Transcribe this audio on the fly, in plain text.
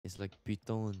It's like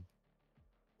Python.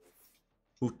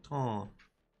 Putain.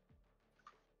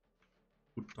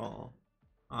 Putain.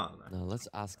 I don't know. No, let's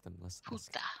ask them. Let's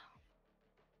ask them.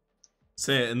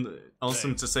 Say it in ask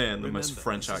them to say it in the most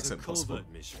French accent possible.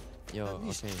 Yo,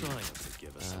 okay.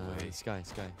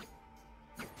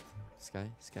 Sky.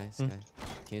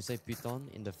 Can you say Python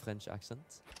in the French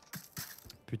accent?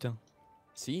 Putain.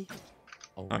 See?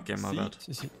 Oh. Okay, my bad.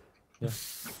 Si. Yeah.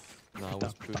 No, I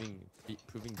was proving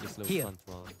this little Here. plant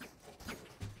wrong.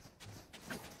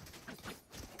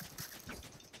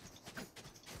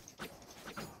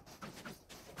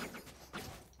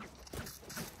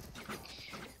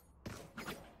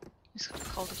 He's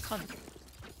called a cunt.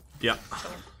 Yeah.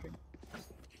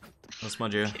 That's my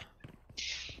dear. Okay.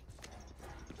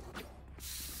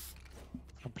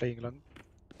 I'm playing long.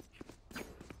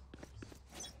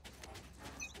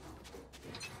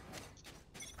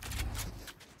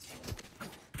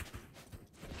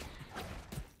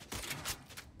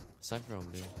 Cypher on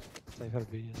B. Cypher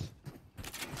B, yes.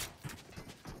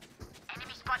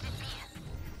 Enemy spotted B.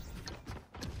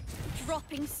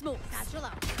 Dropping smoke. Satchel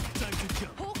out.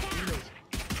 Hawk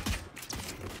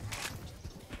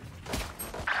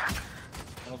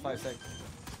out. 5 seconds.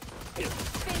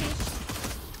 Finish.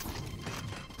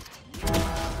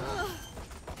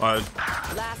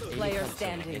 Last player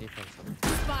standing.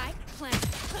 Spike plant.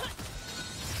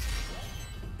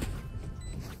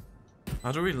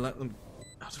 How do we let them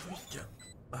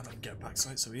get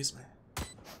backside so easily?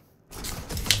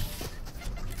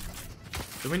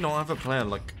 Do we not have a player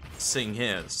like sitting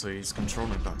here so he's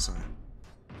controlling backside?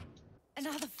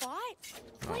 Another fight?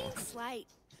 Clean slate.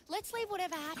 Let's leave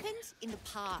whatever happened in the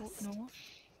past.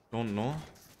 Don't know.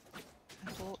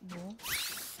 I don't know.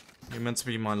 You're meant to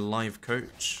be my live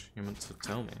coach. You're meant to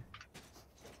tell me.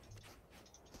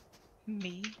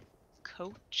 Me?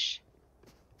 Coach?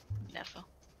 Never.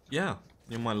 Yeah,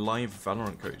 you're my live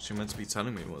Valorant coach. You're meant to be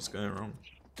telling me what's going wrong.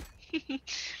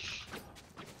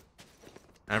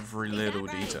 Every little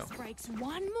detail. Breaks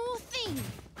one more thing.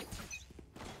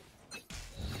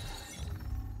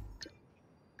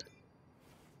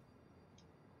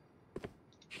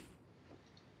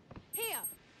 Here.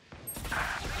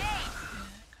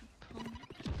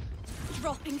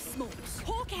 Dropping smokes.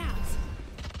 Hawk out.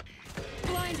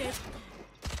 Blinded.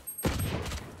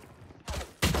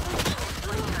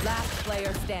 Last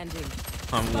player standing.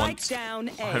 I Down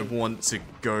want to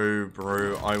go,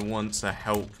 bro. I want to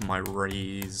help my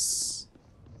raise.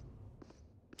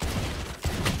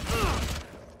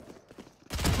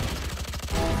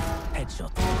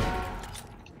 Headshot.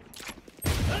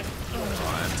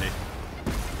 Oh, empty.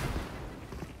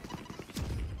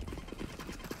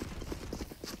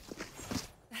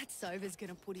 That Sova's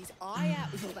gonna put his eye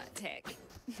out with all that tech.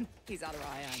 His other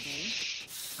eye, I mean.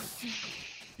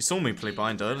 You saw me play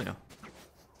blind earlier.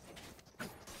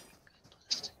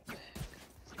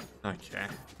 Okay.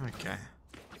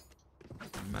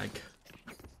 Meg.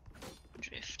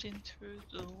 Drifting through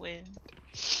the wind.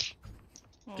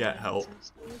 Get help.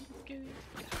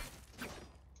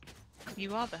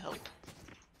 You are the help.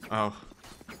 Oh.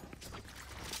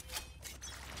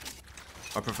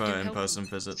 I prefer You help. in-person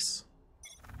visits.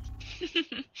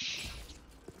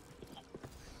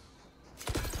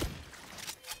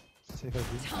 Cypher B.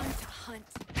 Time to hunt.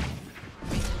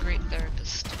 He's a great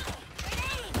therapist.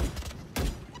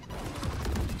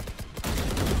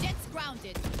 Jet's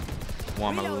grounded. Why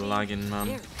am I Reloading. lagging, man?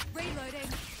 Reloading.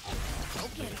 Go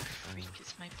get it. Freak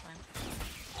is my plan.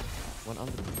 One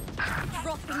under.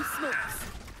 Dropping smokes.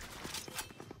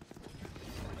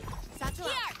 Satchel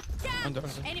out. Down. Under.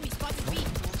 Enemy spotted B.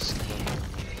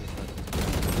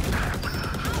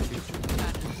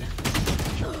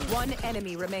 One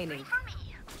enemy remaining.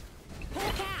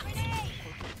 Hawk out.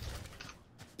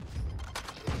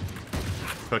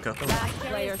 Quicker. Last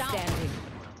player standing.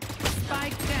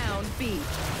 Spike down B.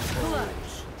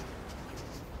 Clutch.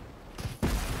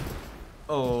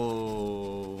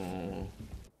 Oh.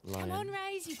 Come on, Lion.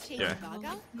 Raze, you cheeky Yeah.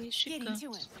 bugger. Get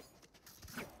into it.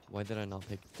 Why did I not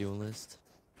pick duelist?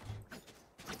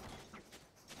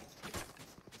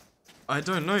 I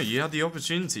don't know. You had the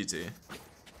opportunity to.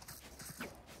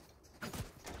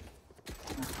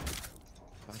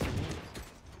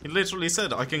 He literally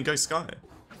said, I can go Sky.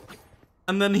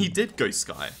 And then he did go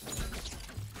Sky.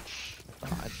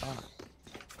 I thought.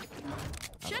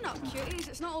 Shut up, cuties.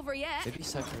 It's not over yet. Maybe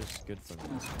Cypher is good for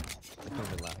me. I can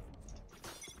relax.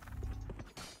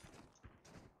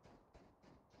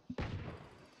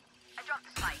 I dropped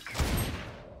the spike.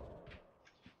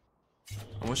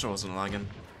 I wish I wasn't lagging.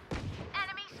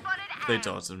 Enemy spotted A. They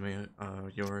darted me,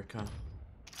 Eureka.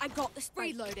 I got the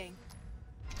spike. Reloading.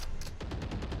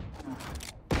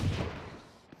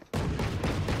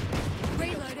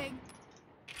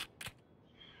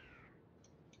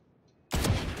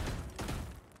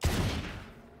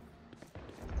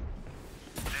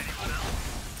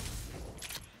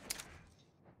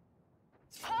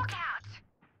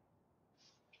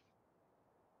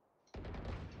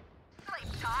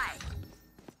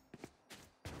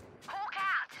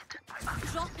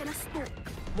 Chucking a smoke.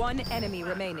 One enemy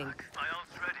remaining.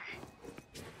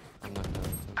 I'm not going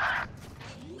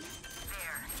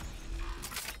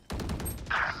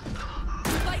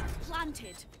Spike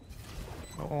planted.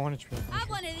 Oh, 1 HP. Have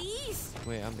one of these. to.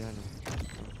 Wait, I'm behind him.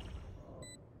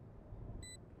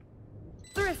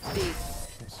 Thrifty.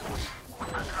 I'll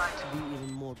try to be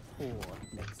even more poor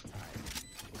next time.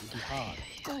 It'll be hard,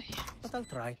 but I'll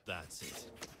try. That's it.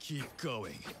 Keep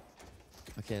going.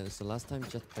 Okay, it's the last time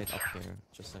Jet played up here.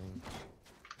 Just saying.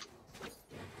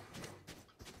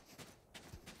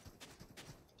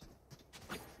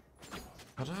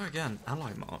 How do I get an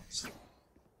ally marked?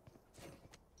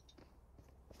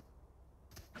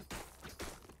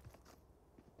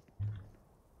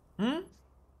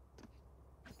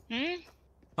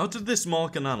 How did this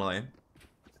mark an ally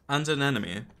and an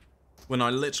enemy when I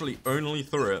literally only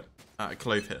threw it at a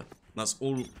Clove here? That's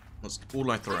all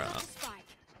I threw it at.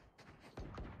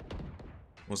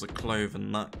 Was a Clove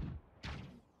in that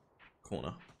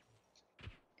corner.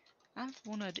 I've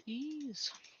one of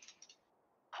these.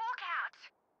 Hawk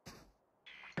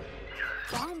out.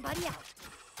 Bomb buddy out.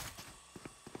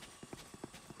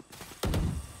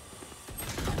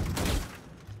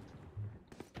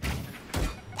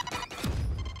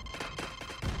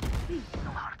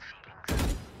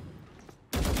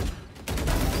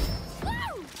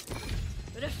 Woo!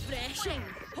 Refreshing.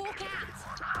 Hawk out.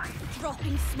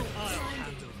 Dropping smoke.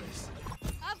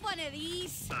 Have one of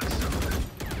these.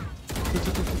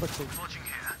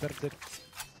 Dead.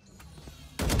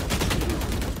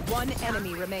 One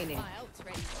enemy remaining. My ult's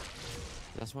ready.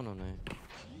 Last one on A.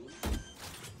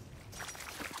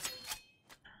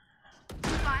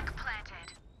 Spike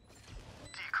planted.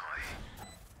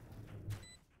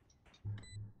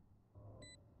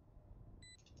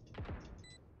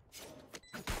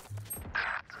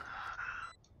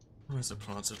 Where's it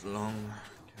planted long?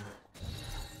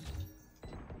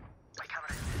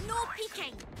 No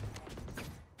peeking.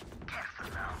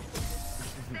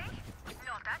 See?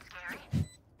 Not that scary.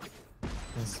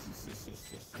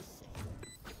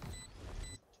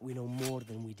 We know more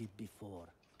than we did before.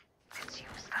 Let's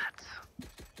use that.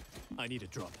 I need a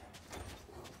drop.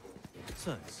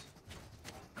 Thanks.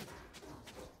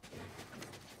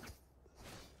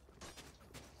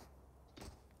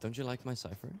 Don't you like my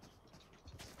cipher?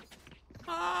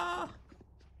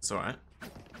 It's alright.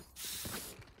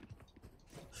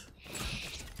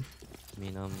 I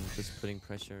mean, I'm just putting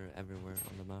pressure everywhere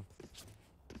on the map.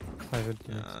 5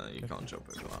 ultimate. You can't jump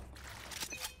over that.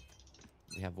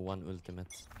 We have one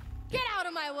ultimate. Get out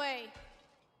of my way.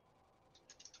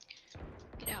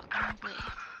 Get out of my way.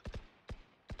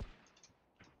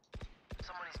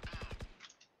 Someone is B.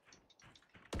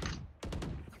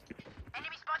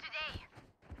 Enemy spotted A.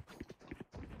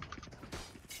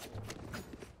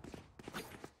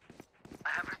 I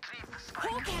have retrieved the spike.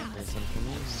 Hawk out. There's some for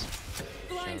me.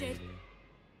 Blinded. Shiny.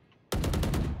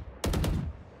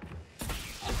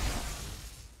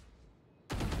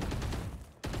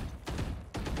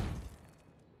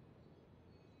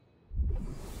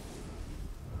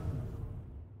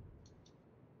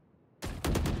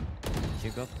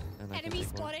 Jig up and I can Enemy take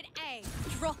one. spotted A.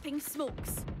 Dropping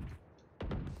smokes.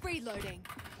 Reloading.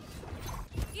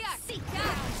 Yeah, seek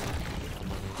down.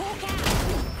 Hawk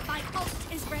out. My ult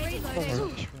is ready.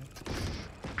 Reloading.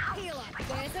 Healer.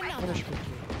 There's 1 another. HP.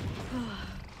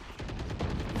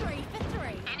 3 for 3.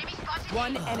 Enemy spotted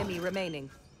One enemy remaining.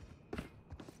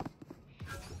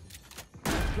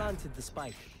 Planted the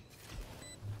spike.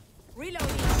 Reloading.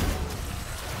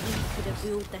 We could have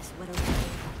built this world.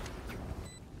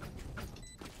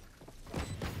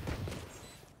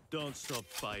 Don't stop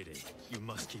fighting. You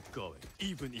must keep going,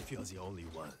 even if you're the only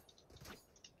one.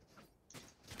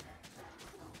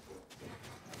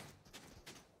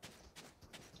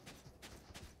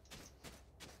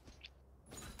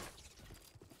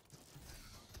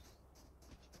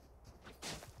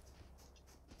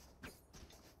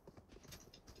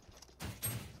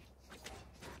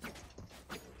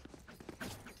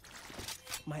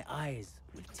 My eyes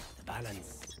will tip the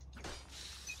balance.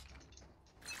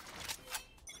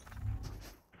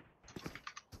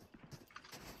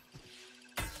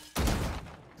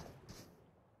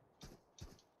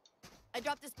 I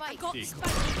dropped the spike. got the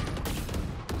spike.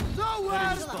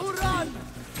 Nowhere to run!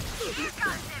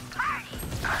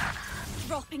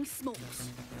 Dropping smokes.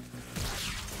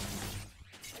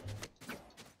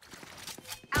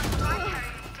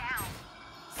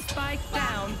 Spike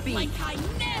down B. Like I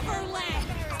never left.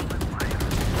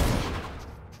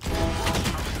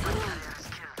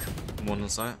 One on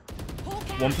site.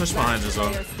 Hawk out. One push behind as well.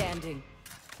 Player standing.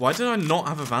 Why did I not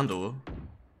have a Vandal?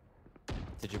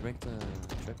 Did you break the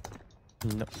trip?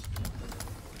 No.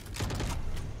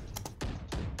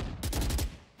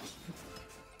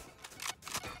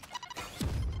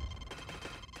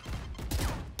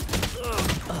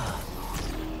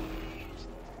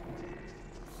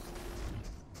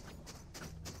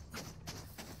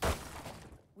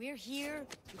 We're here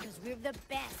because we're the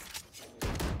best.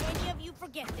 Any of you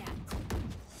forget that?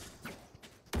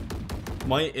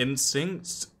 My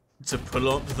instinct to pull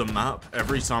up the map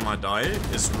every time I die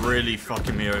is really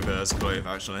fucking me over as Clove,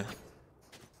 actually.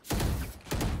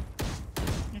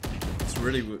 It's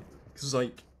really weird. Because,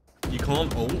 like, you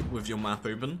can't ult with your map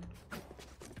open.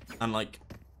 And, like,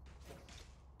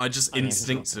 I just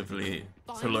instinctively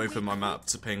pull open my map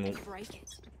to ping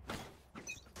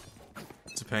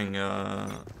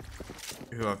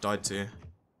who I've died to.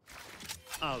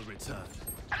 I'll return.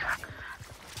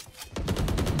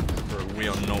 Bro, we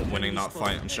are not winning that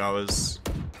fight in showers.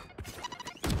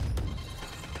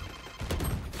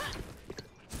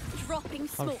 Dropping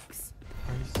smokes.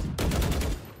 Nice.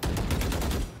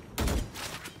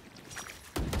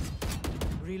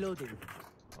 Reloading.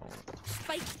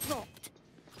 Spike dropped.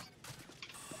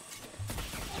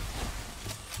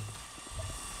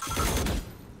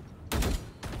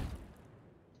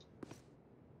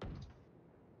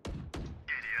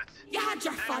 You had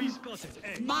your fun. Spotted.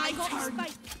 A. My turn.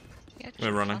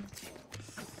 We're running.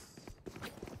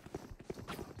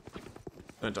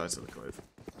 Don't die to the Clove.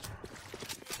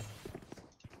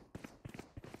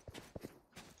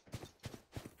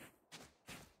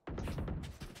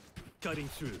 Cutting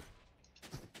through.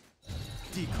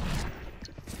 Decoy.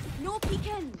 No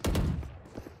peeking.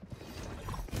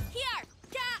 Here,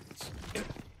 catch.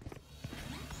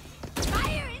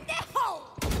 Fire in the hole.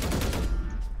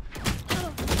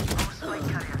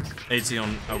 80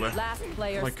 on elbow. Last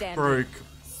player Like, standing. broke.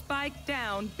 Spike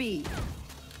down B.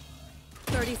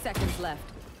 30 seconds left.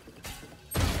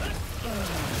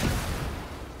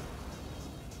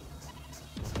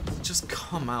 Just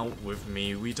come out with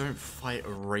me. We don't fight a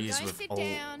Raze Guys, with sit ult,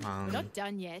 down. We're man. not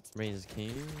done yet. Raze, can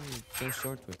you go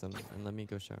short with them and let me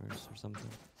go showers or something?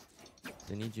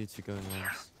 They need you to go in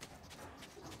lamps.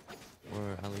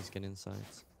 Or at least get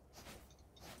insides.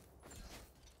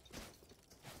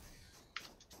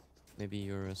 Maybe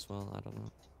you're as well, I don't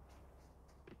know.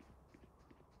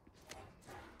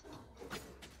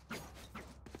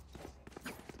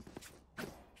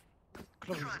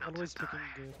 Clove is always picking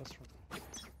the last room.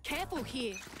 Careful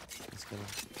here. Let's go.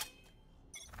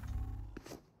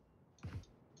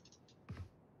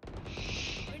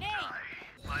 Grenade.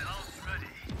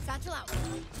 Satchel out.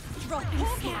 Dropping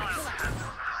smokes.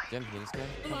 Jump here, this guy.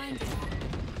 Blinded.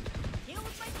 Deal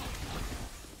with my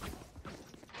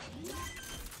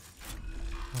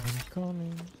I'm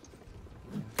coming.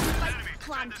 spike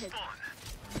planted.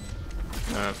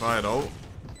 If I had ult,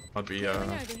 I'd be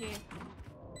Over here.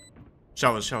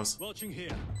 showers. Watching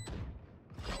here.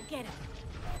 Get him.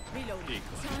 Reload.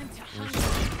 Decoy. Time to hunt.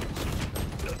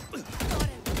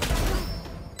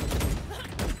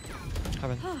 Got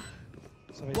him. Heaven.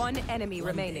 Sorry. One enemy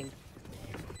remaining.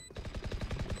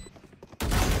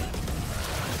 Just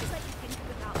like you think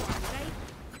with that one, right?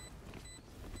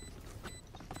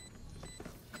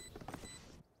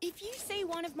 If you see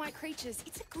one of my creatures,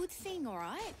 it's a good thing,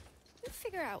 alright? We'll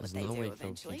figure out what There's they no do way to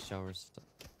eventually. pick showers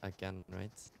again,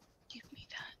 right? Give me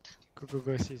that. Go.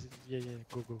 Yeah.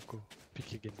 Go.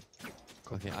 Pick again.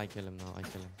 Okay, I kill him now, I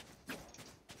kill him.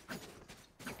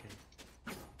 Okay.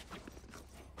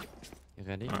 You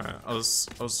ready? Alright, I was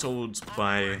told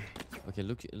by Okay,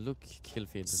 look kill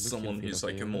feed. Look someone kill feed, who's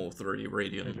okay, like okay? Immortal 3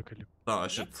 Radiant Look. that I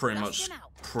should pretty much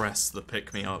press the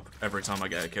pick me up every time I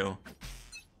get a kill.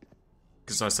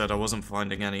 Because I said I wasn't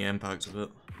finding any impact with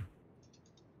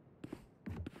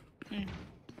it.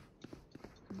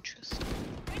 Interesting.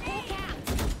 Hawk out.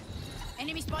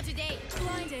 Enemy spotted A.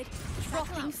 Blinded.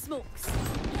 Dropping smokes.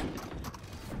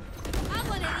 I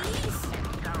want of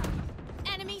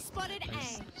these. Enemy spotted A.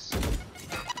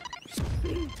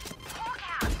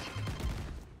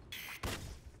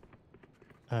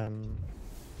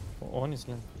 One is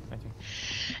land, I think.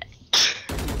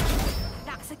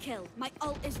 That's a kill. My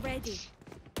ult is ready.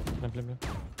 Blam.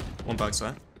 One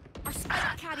backside. Our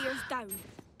spike carrier's down.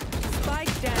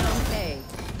 Spike down A.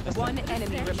 One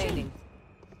enemy remaining.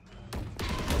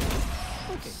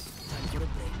 Okay, time for a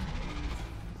break.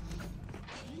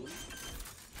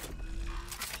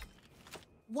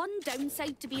 One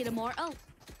downside to being immortal.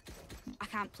 I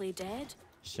can't play dead.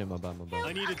 Shimma bamma I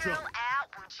bam. need a drop. out,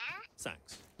 would you?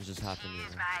 Thanks. It just happened, you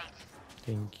know. Right.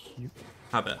 Thank you.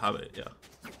 Habit, yeah.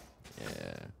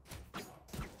 Yeah.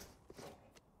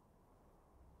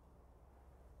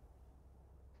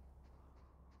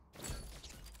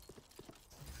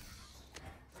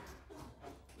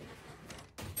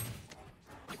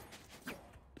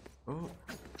 Oh.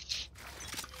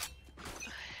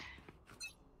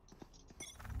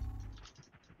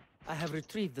 I have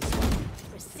retrieved the spike.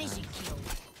 Precision kill.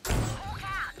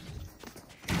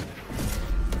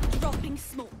 Dropping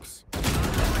smokes.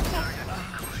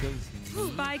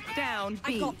 Spike down I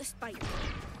B. got the spike.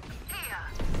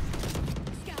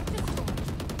 Scout the spawn.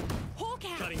 Hawk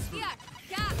out. Cutting through. Here.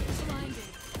 Gap. Blinded.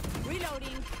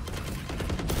 Reloading.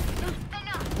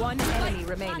 One enemy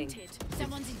remaining. Planted.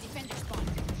 Someone's in defender spawn.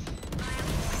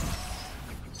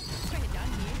 Kind of done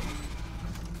here.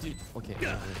 Dude, okay,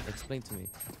 explain to me.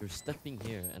 You're stepping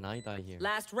here and I die here.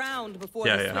 Last round before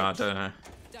Yeah, the yeah, I switch. don't know.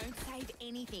 Don't save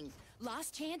anything.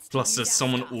 Last chance. to Plus, use there's that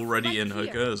someone stuff. already Right in here.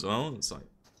 hooker as well. It's like,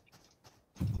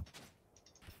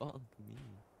 Fuck me.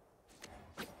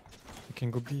 You can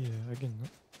go B again, no?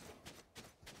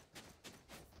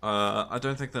 I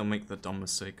don't think they'll make the dumb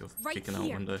mistake of Right kicking out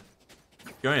here. window.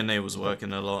 Going A was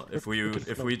working a lot. If we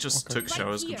just Okay. took Right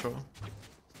showers here. control,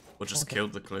 or just Okay.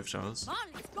 killed the Clove showers. Come on,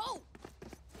 let's go.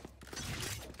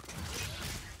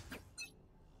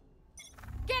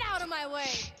 Get out of my way.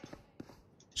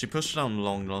 She pushed down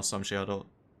long last time she had ult.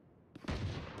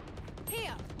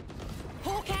 Here.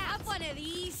 Hawk out. Have one of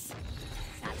these.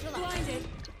 That's blinded.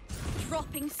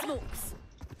 Dropping smokes.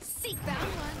 Seek that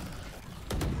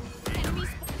one. Enemy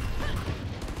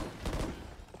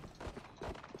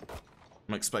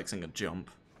I'm expecting a jump.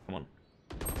 Come on.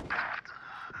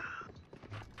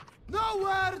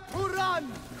 Nowhere to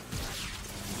run!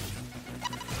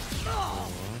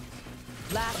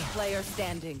 Last player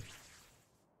standing.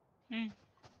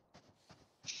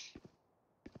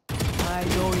 I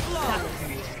know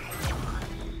exactly.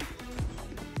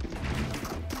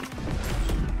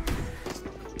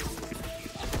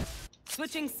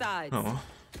 Switching sides. Oh,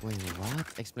 Wait,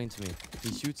 what? Explain to me.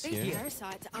 He shoots These here,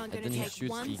 parasites aren't and gonna then he take shoots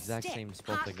one the exact step same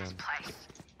spot past again.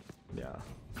 yeah.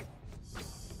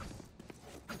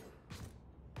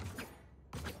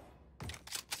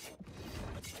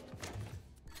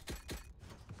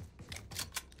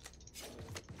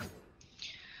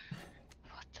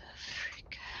 What the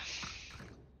frick?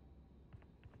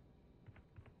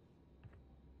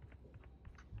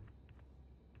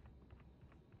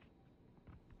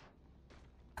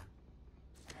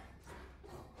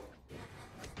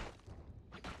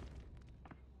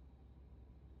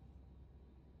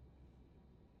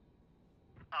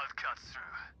 I'll cut through.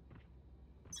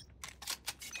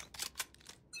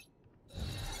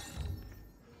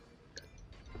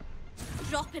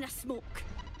 Dropping a smoke.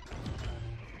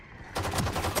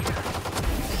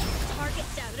 Target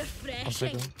down,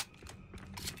 refreshing.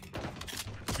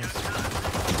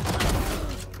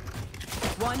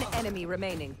 One enemy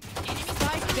remaining.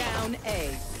 Spike down A.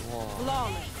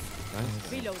 Flawless.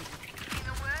 Nice. Reloading.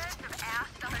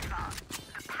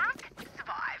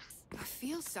 I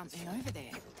feel something over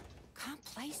there. Can't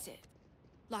place it.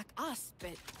 Like us,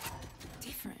 but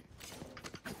different.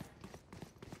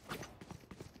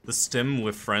 The stim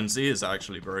with frenzy is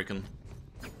actually broken.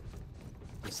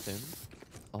 The stem?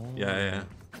 Oh. Yeah, yeah.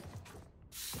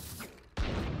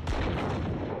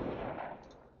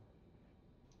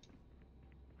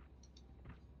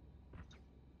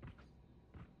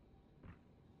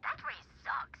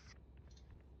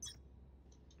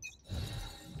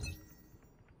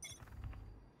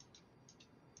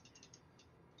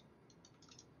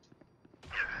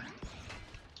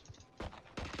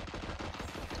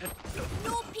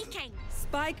 No peeking.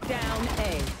 Spike down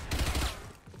A.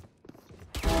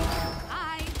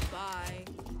 Bye. Bye.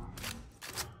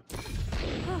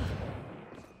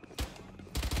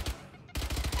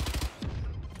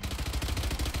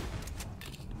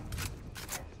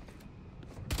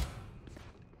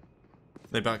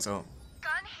 They backed out.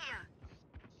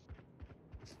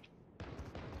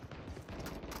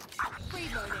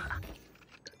 Reloading.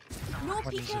 No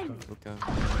peeking. Okay.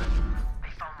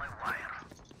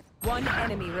 One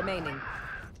enemy remaining.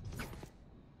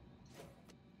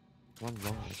 One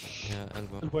long. Yeah,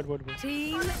 elbow. Elbow.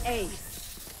 Team Ace.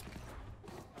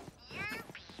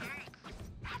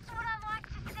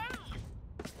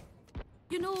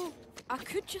 You know, I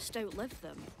could just outlive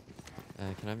them. Can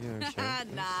I have your shirt?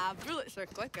 please? Nah, bullets are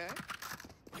quicker.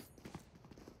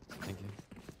 Thank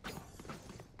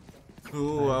you.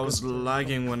 Ooh, I was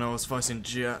lagging when I was fighting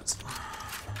Jet.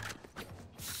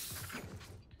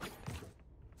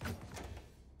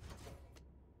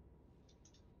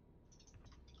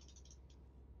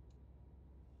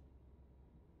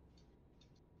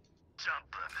 Jump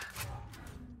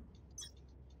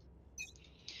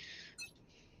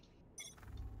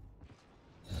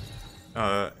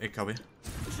them. It copy.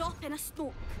 Drop in a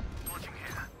smoke. Watching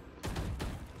here.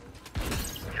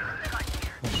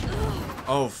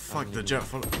 Oh fuck, the Jet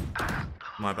follow.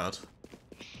 My bad.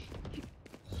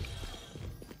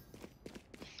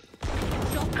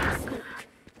 Drop in a smoke.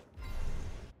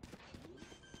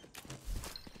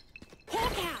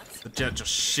 Jet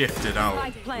just shifted out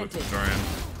with the drone.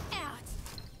 Out.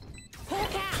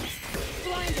 Hawk out.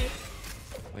 Blinded.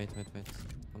 Wait.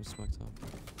 I'm smoked up.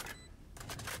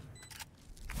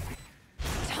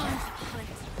 Time to hunt.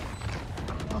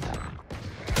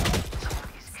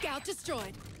 Scout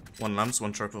destroyed. One lamps,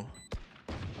 one triple.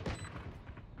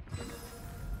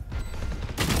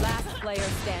 Last player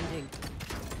standing.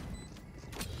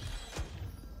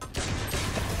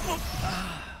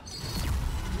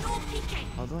 No peeking.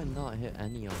 How do I not hit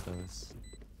any of those?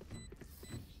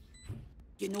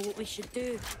 You know what we should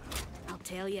do? I'll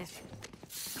tell you.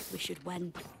 We should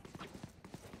win.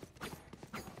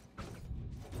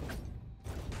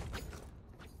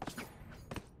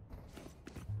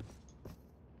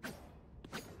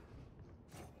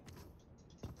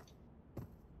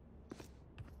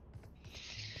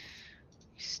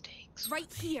 Mistakes.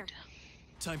 Right here.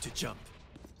 Time to jump.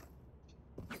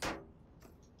 Time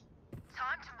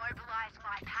to mobilize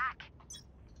my pack.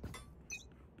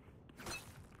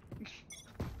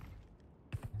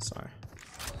 Sorry.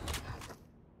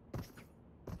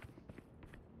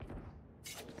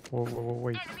 Whoa,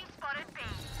 wait. Enemy spotted B.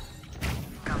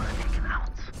 Cover taken out.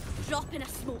 Drop in a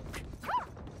smoke.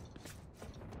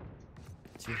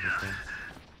 Two hit there.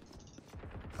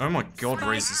 Oh my god,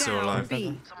 Raze is still alive.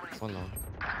 B. One long.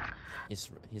 He's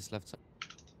left side.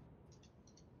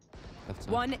 Left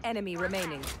side. One enemy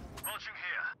remaining. Launching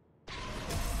here.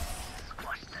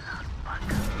 Squash the last bug.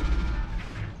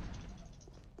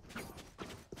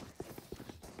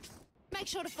 Make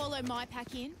sure to follow my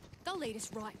pack in. They'll lead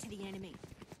us right to the enemy.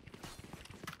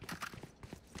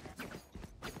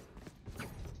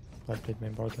 I played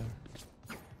main board there.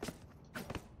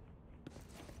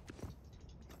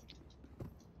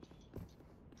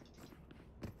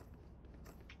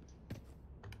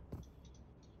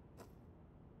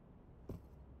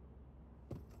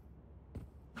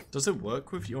 Does it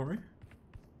work with Yori?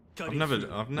 I've never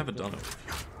done it with Yori.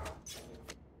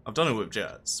 I've done it with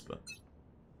Jets, but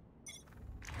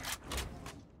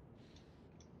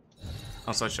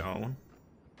outside shower one.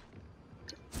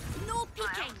 No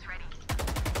peeking. Ready.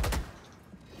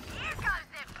 Here goes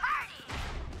the party.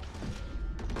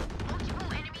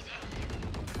 Multiple enemies A.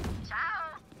 Ciao.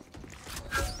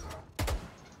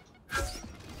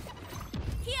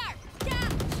 Here.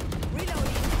 Down.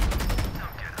 Reloading.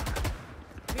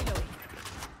 Reloading.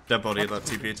 Dead body that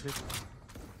TP'd. It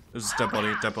was dead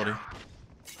body.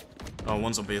 Oh,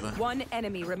 one's on B there. One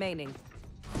enemy remaining.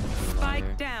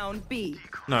 Spike down B.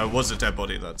 No, it was a dead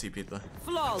body that TP'd there.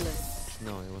 Flawless.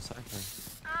 No, it was Cypher.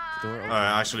 Door Oh, open.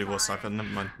 actually it was Cypher. Never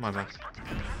mind. My bad.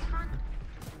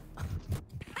 I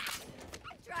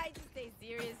tried to stay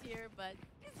serious here, but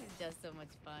this is just so much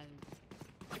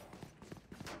fun.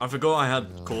 I forgot I had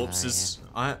Oh, corpses.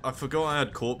 I forgot I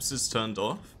had corpses turned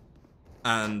off,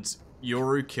 and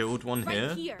Yoru killed one Right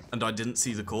here, here. and I didn't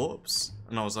see the corpse,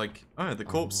 and I was like, oh, the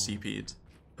corpse TP'd,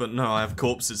 but no, I have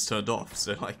corpses turned off,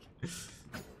 so like.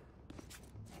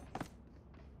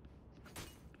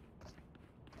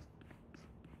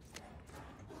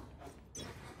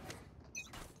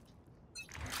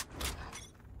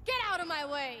 Get out of my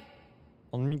way.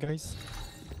 On me, guys.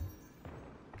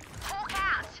 Hawk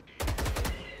out.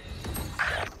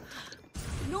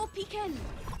 No peeking.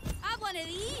 Have one of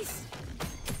these.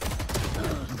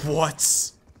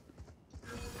 What?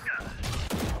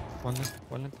 One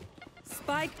left.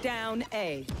 Spike down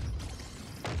A.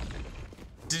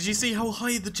 Did you see how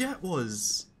high the jet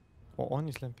was? Oh, one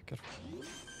is lamp, careful.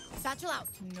 Satchel out.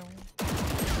 No.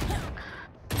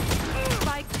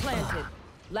 Spike planted.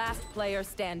 Last player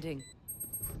standing.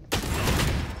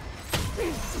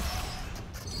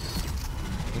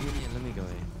 Let me go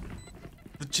in.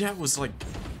 The jet was like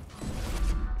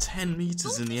 10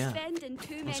 meters in the air. Spending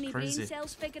too That's many crazy. brain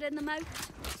cells figuring them out.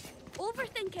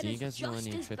 Overthinking Do you is guys know just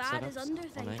any as trip bad as setups on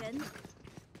underthinking. No.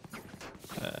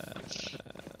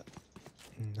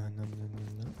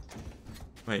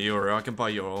 Wait, Yoru, I can buy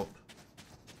your ult.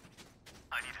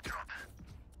 I need a drop.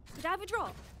 Did I have a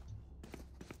drop?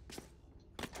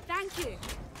 Thank you.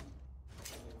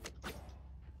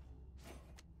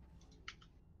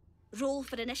 Roll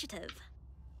for initiative.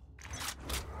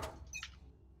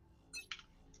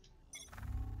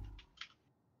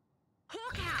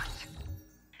 Hawk out.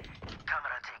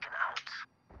 Camera taken out.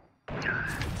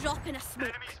 Drop in a smoke.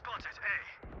 Enemy spotted A.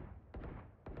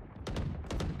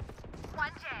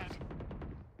 One dead.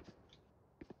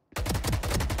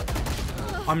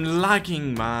 I'm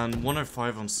lagging, man.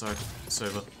 105 on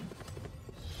server.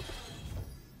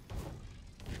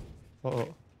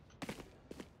 Uh-oh.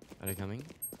 Are they coming?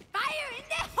 Fire in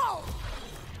the hole.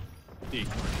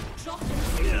 Drop in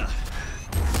a smoke.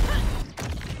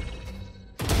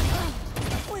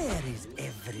 Where is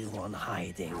everyone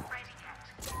hiding?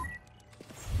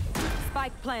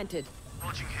 Spike planted.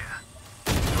 Watching here.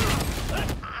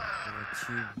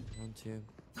 One tube.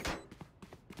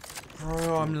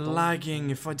 Bro, I'm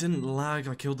lagging. If I didn't lag,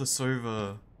 I killed the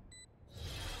Sova.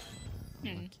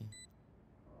 Lucky.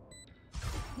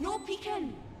 No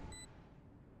peeking.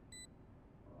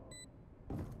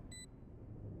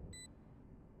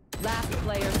 Last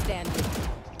player standing.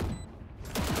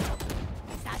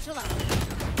 Satchel up.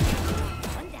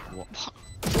 One down.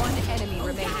 One enemy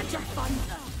remaining. That's your fun.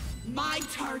 My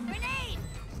turn. Grenade.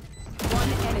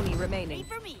 One enemy remaining. Wait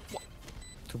for me.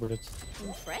 2 bullets.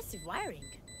 Impressive wiring.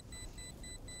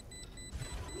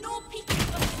 No peeking.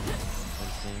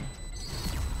 One thing.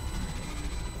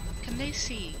 Can they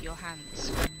see your hands?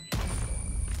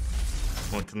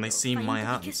 What, can they see my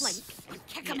hands?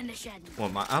 Kick 'em in the shin.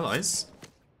 What, my allies?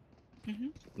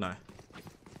 No.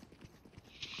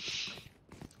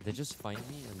 They just find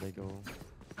me and they go.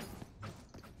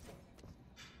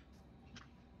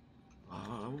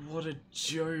 Oh, what a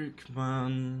joke,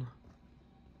 man.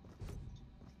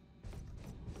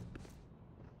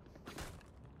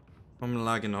 I'm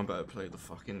lagging, I better play the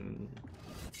fucking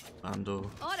Andor.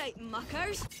 Alright,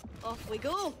 muckers. Off we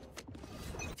go.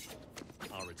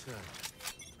 I'll return.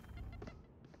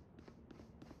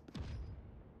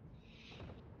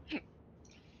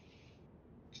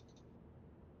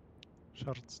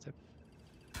 Short step.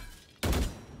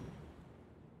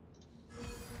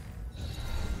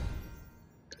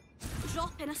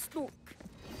 Drop in a smoke.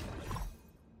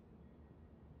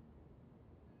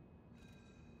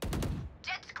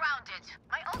 Jet's grounded.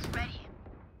 My ult's ready.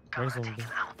 Where's Camera on B?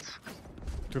 taken out.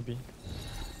 2B.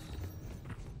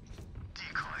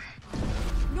 Decoy.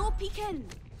 No peeking.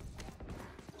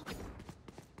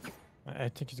 I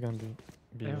think he's gonna be.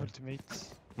 Yeah, ultimate.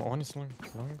 One is long.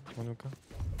 One will come.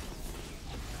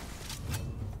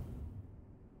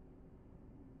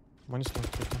 One is long.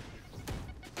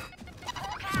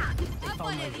 Have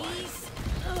one of these.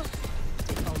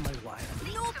 They found my wire.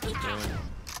 No peeking.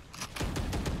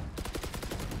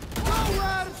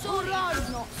 Sorry,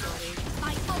 not sorry.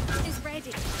 My ult is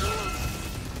ready.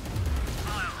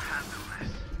 I'll handle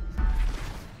this.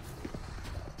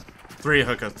 3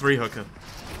 hooker, 3 hooker.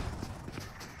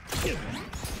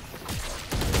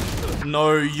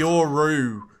 No, you're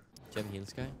Rue. Do you have heal,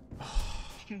 Sky?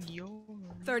 Yo.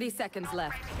 30 seconds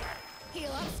left.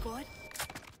 Heal up, squad.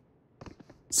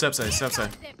 Sepse, Sepse.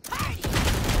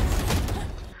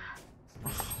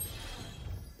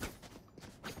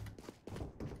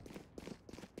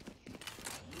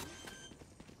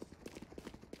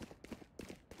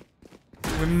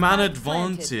 We're man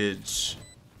advantage.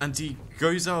 And he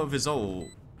goes out of his ult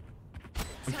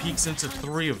and peeks into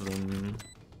 3 of them.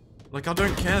 Like, I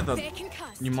don't care that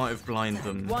you might have blinded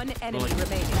them. One enemy like,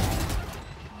 remaining.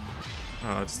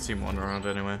 oh, it's team 1 around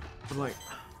anyway. But like,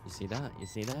 You see that? You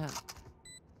see that?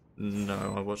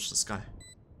 no, I watched this guy.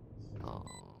 Oh.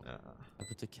 Yeah. I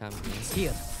put the cam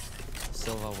Here.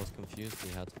 Silva was confused.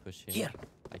 We had to push him. Here.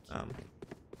 I can't.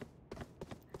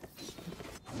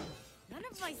 None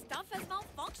of my stuff has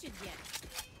malfunctioned yet.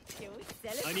 Can we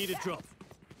sell it? I need a drop.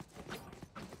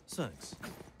 Thanks.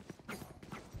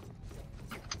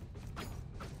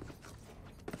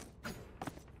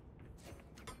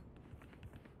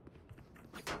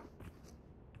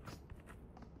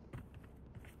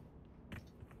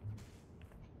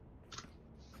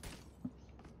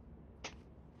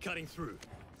 Cutting through.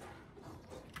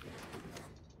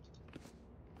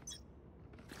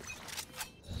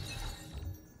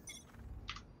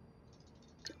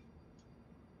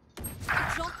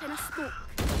 Drop in a smoke.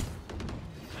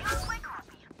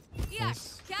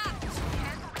 Yes, catch.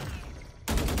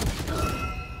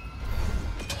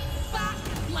 Back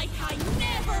like I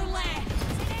never left.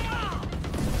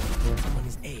 One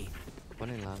is A. One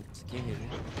in lamps. Can you hear me?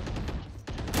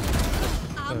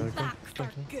 I'm Go, back go, for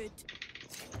go. good.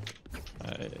 I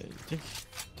think.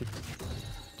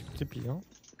 TP, huh?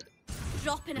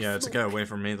 Drop in a Yeah, to smoke. get away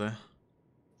from me there.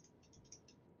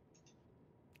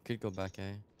 Could go back,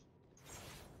 eh?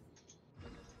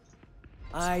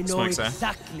 I know Smokes, eh?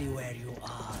 exactly where you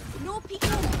are. No peeking.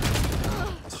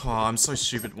 Oh, I'm so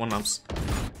stupid. 1 lamps.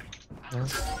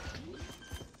 Nice.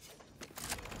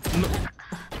 No.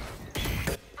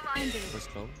 First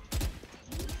Clove.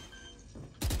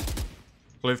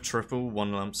 Clove triple,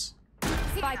 1 lamps.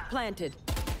 Spike planted.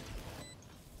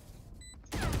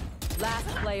 Last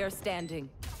player standing.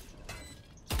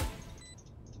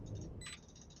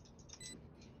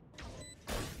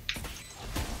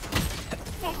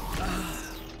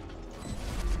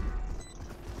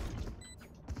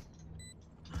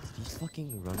 Did he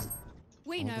fucking run?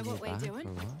 We know Holding what you we're back, doing.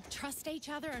 or what? Trust each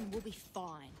other and we'll be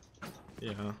fine.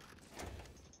 Yeah.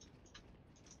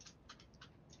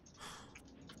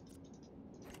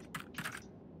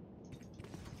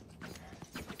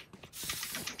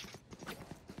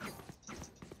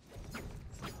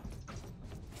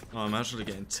 Oh, I'm actually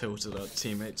getting tilted at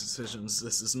teammate decisions.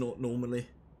 This is not normally.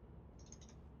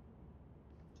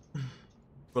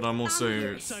 But I'm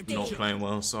also not playing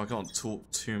well, so I can't talk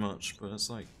too much, but it's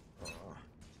like...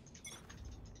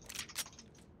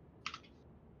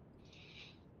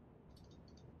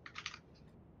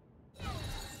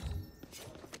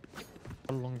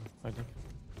 How long, I think.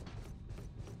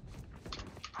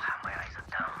 My eyes are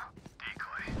down.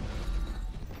 Decoy.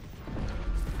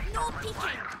 No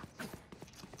peeking.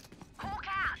 Hawk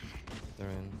out.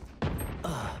 They're in.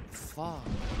 Fuck.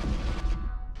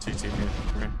 2 TP.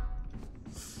 Right.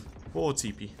 4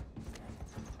 TP. Heal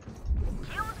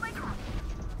with my group.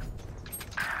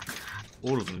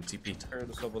 All of them TP'd.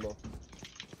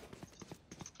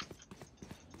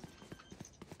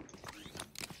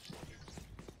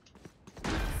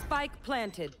 Spike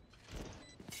planted.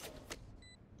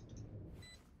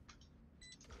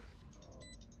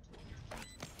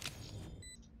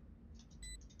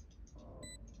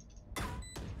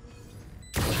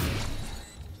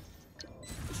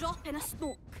 Drop in a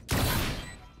smoke.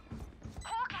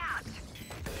 Hawk out.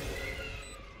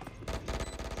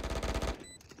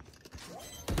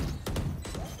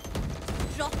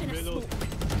 Drop in a Reload. smoke.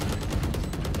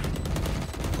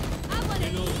 I want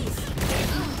of these.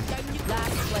 Down you go.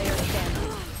 Last player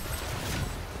standing.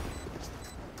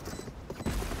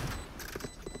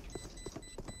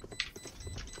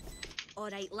 All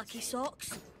right, lucky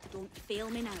socks. Don't fail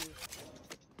me now.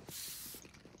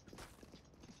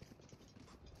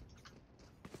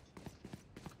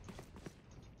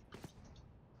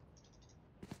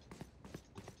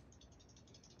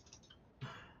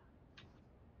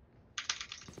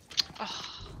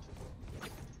 Oh.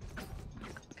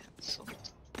 Cancelled.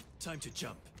 Time to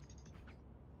jump.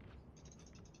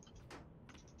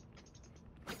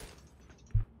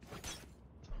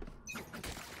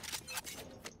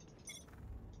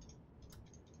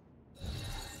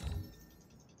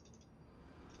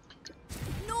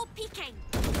 No peeking.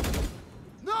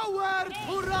 Nowhere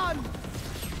to run!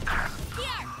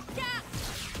 Here, cat.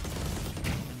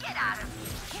 Get out of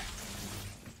here.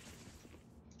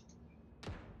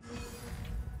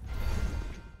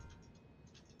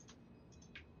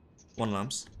 One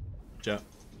lamps. Jet.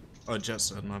 Oh, Jet's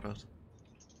dead, my bad.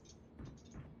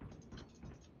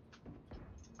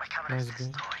 My camera is Nice B.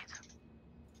 destroyed.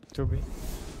 2B.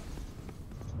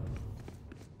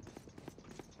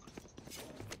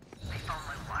 They found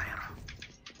my wire.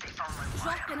 They found my wire.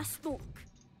 Drop in a smoke.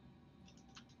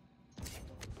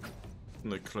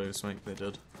 No close, mate, they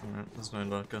did. Alright, there's no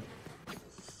lurker.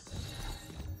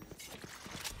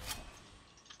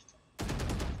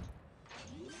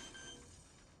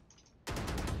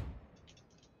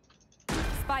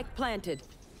 Spike planted.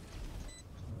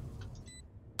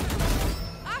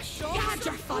 I shot. You had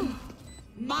your fun.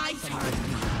 My turn.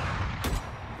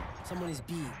 Someone is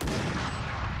B.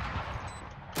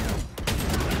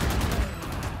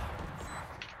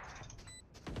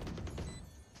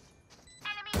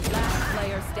 Last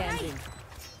player standing.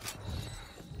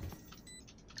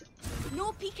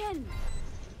 No peeking.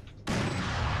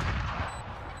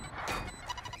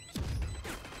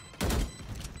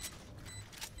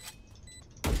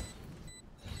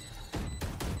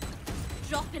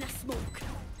 Drop in a smoke.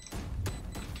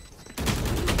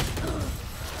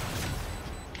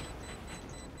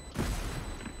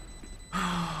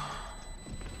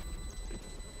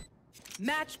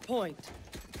 Match point.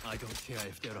 I don't care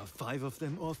if there are 5 of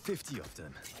them or 50 of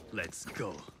them. Let's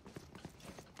go.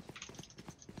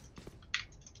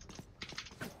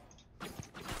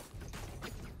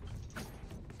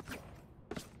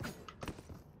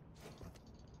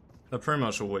 They're pretty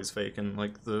much always faking.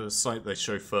 Like, the site they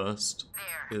show first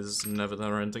is never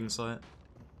their ending site.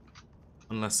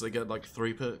 Unless they get like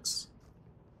 3 picks.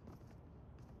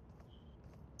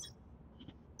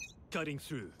 Cutting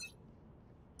through.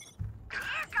 Here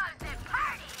comes the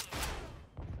party.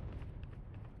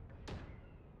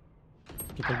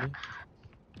 People B.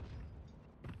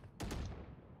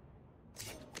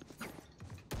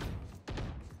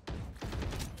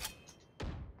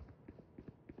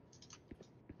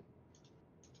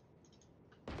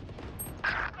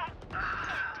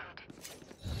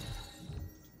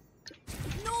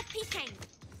 No peeking.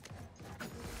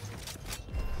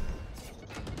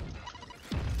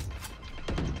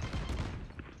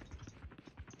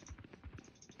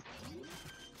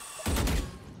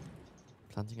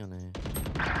 planting on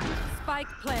A. Spike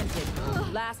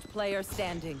planted. Last player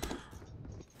standing.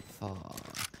 Fuck.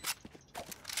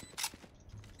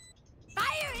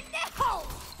 Fire in the hole!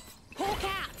 Hawk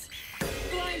out!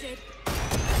 Blinded.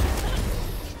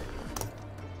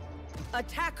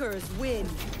 Attackers win.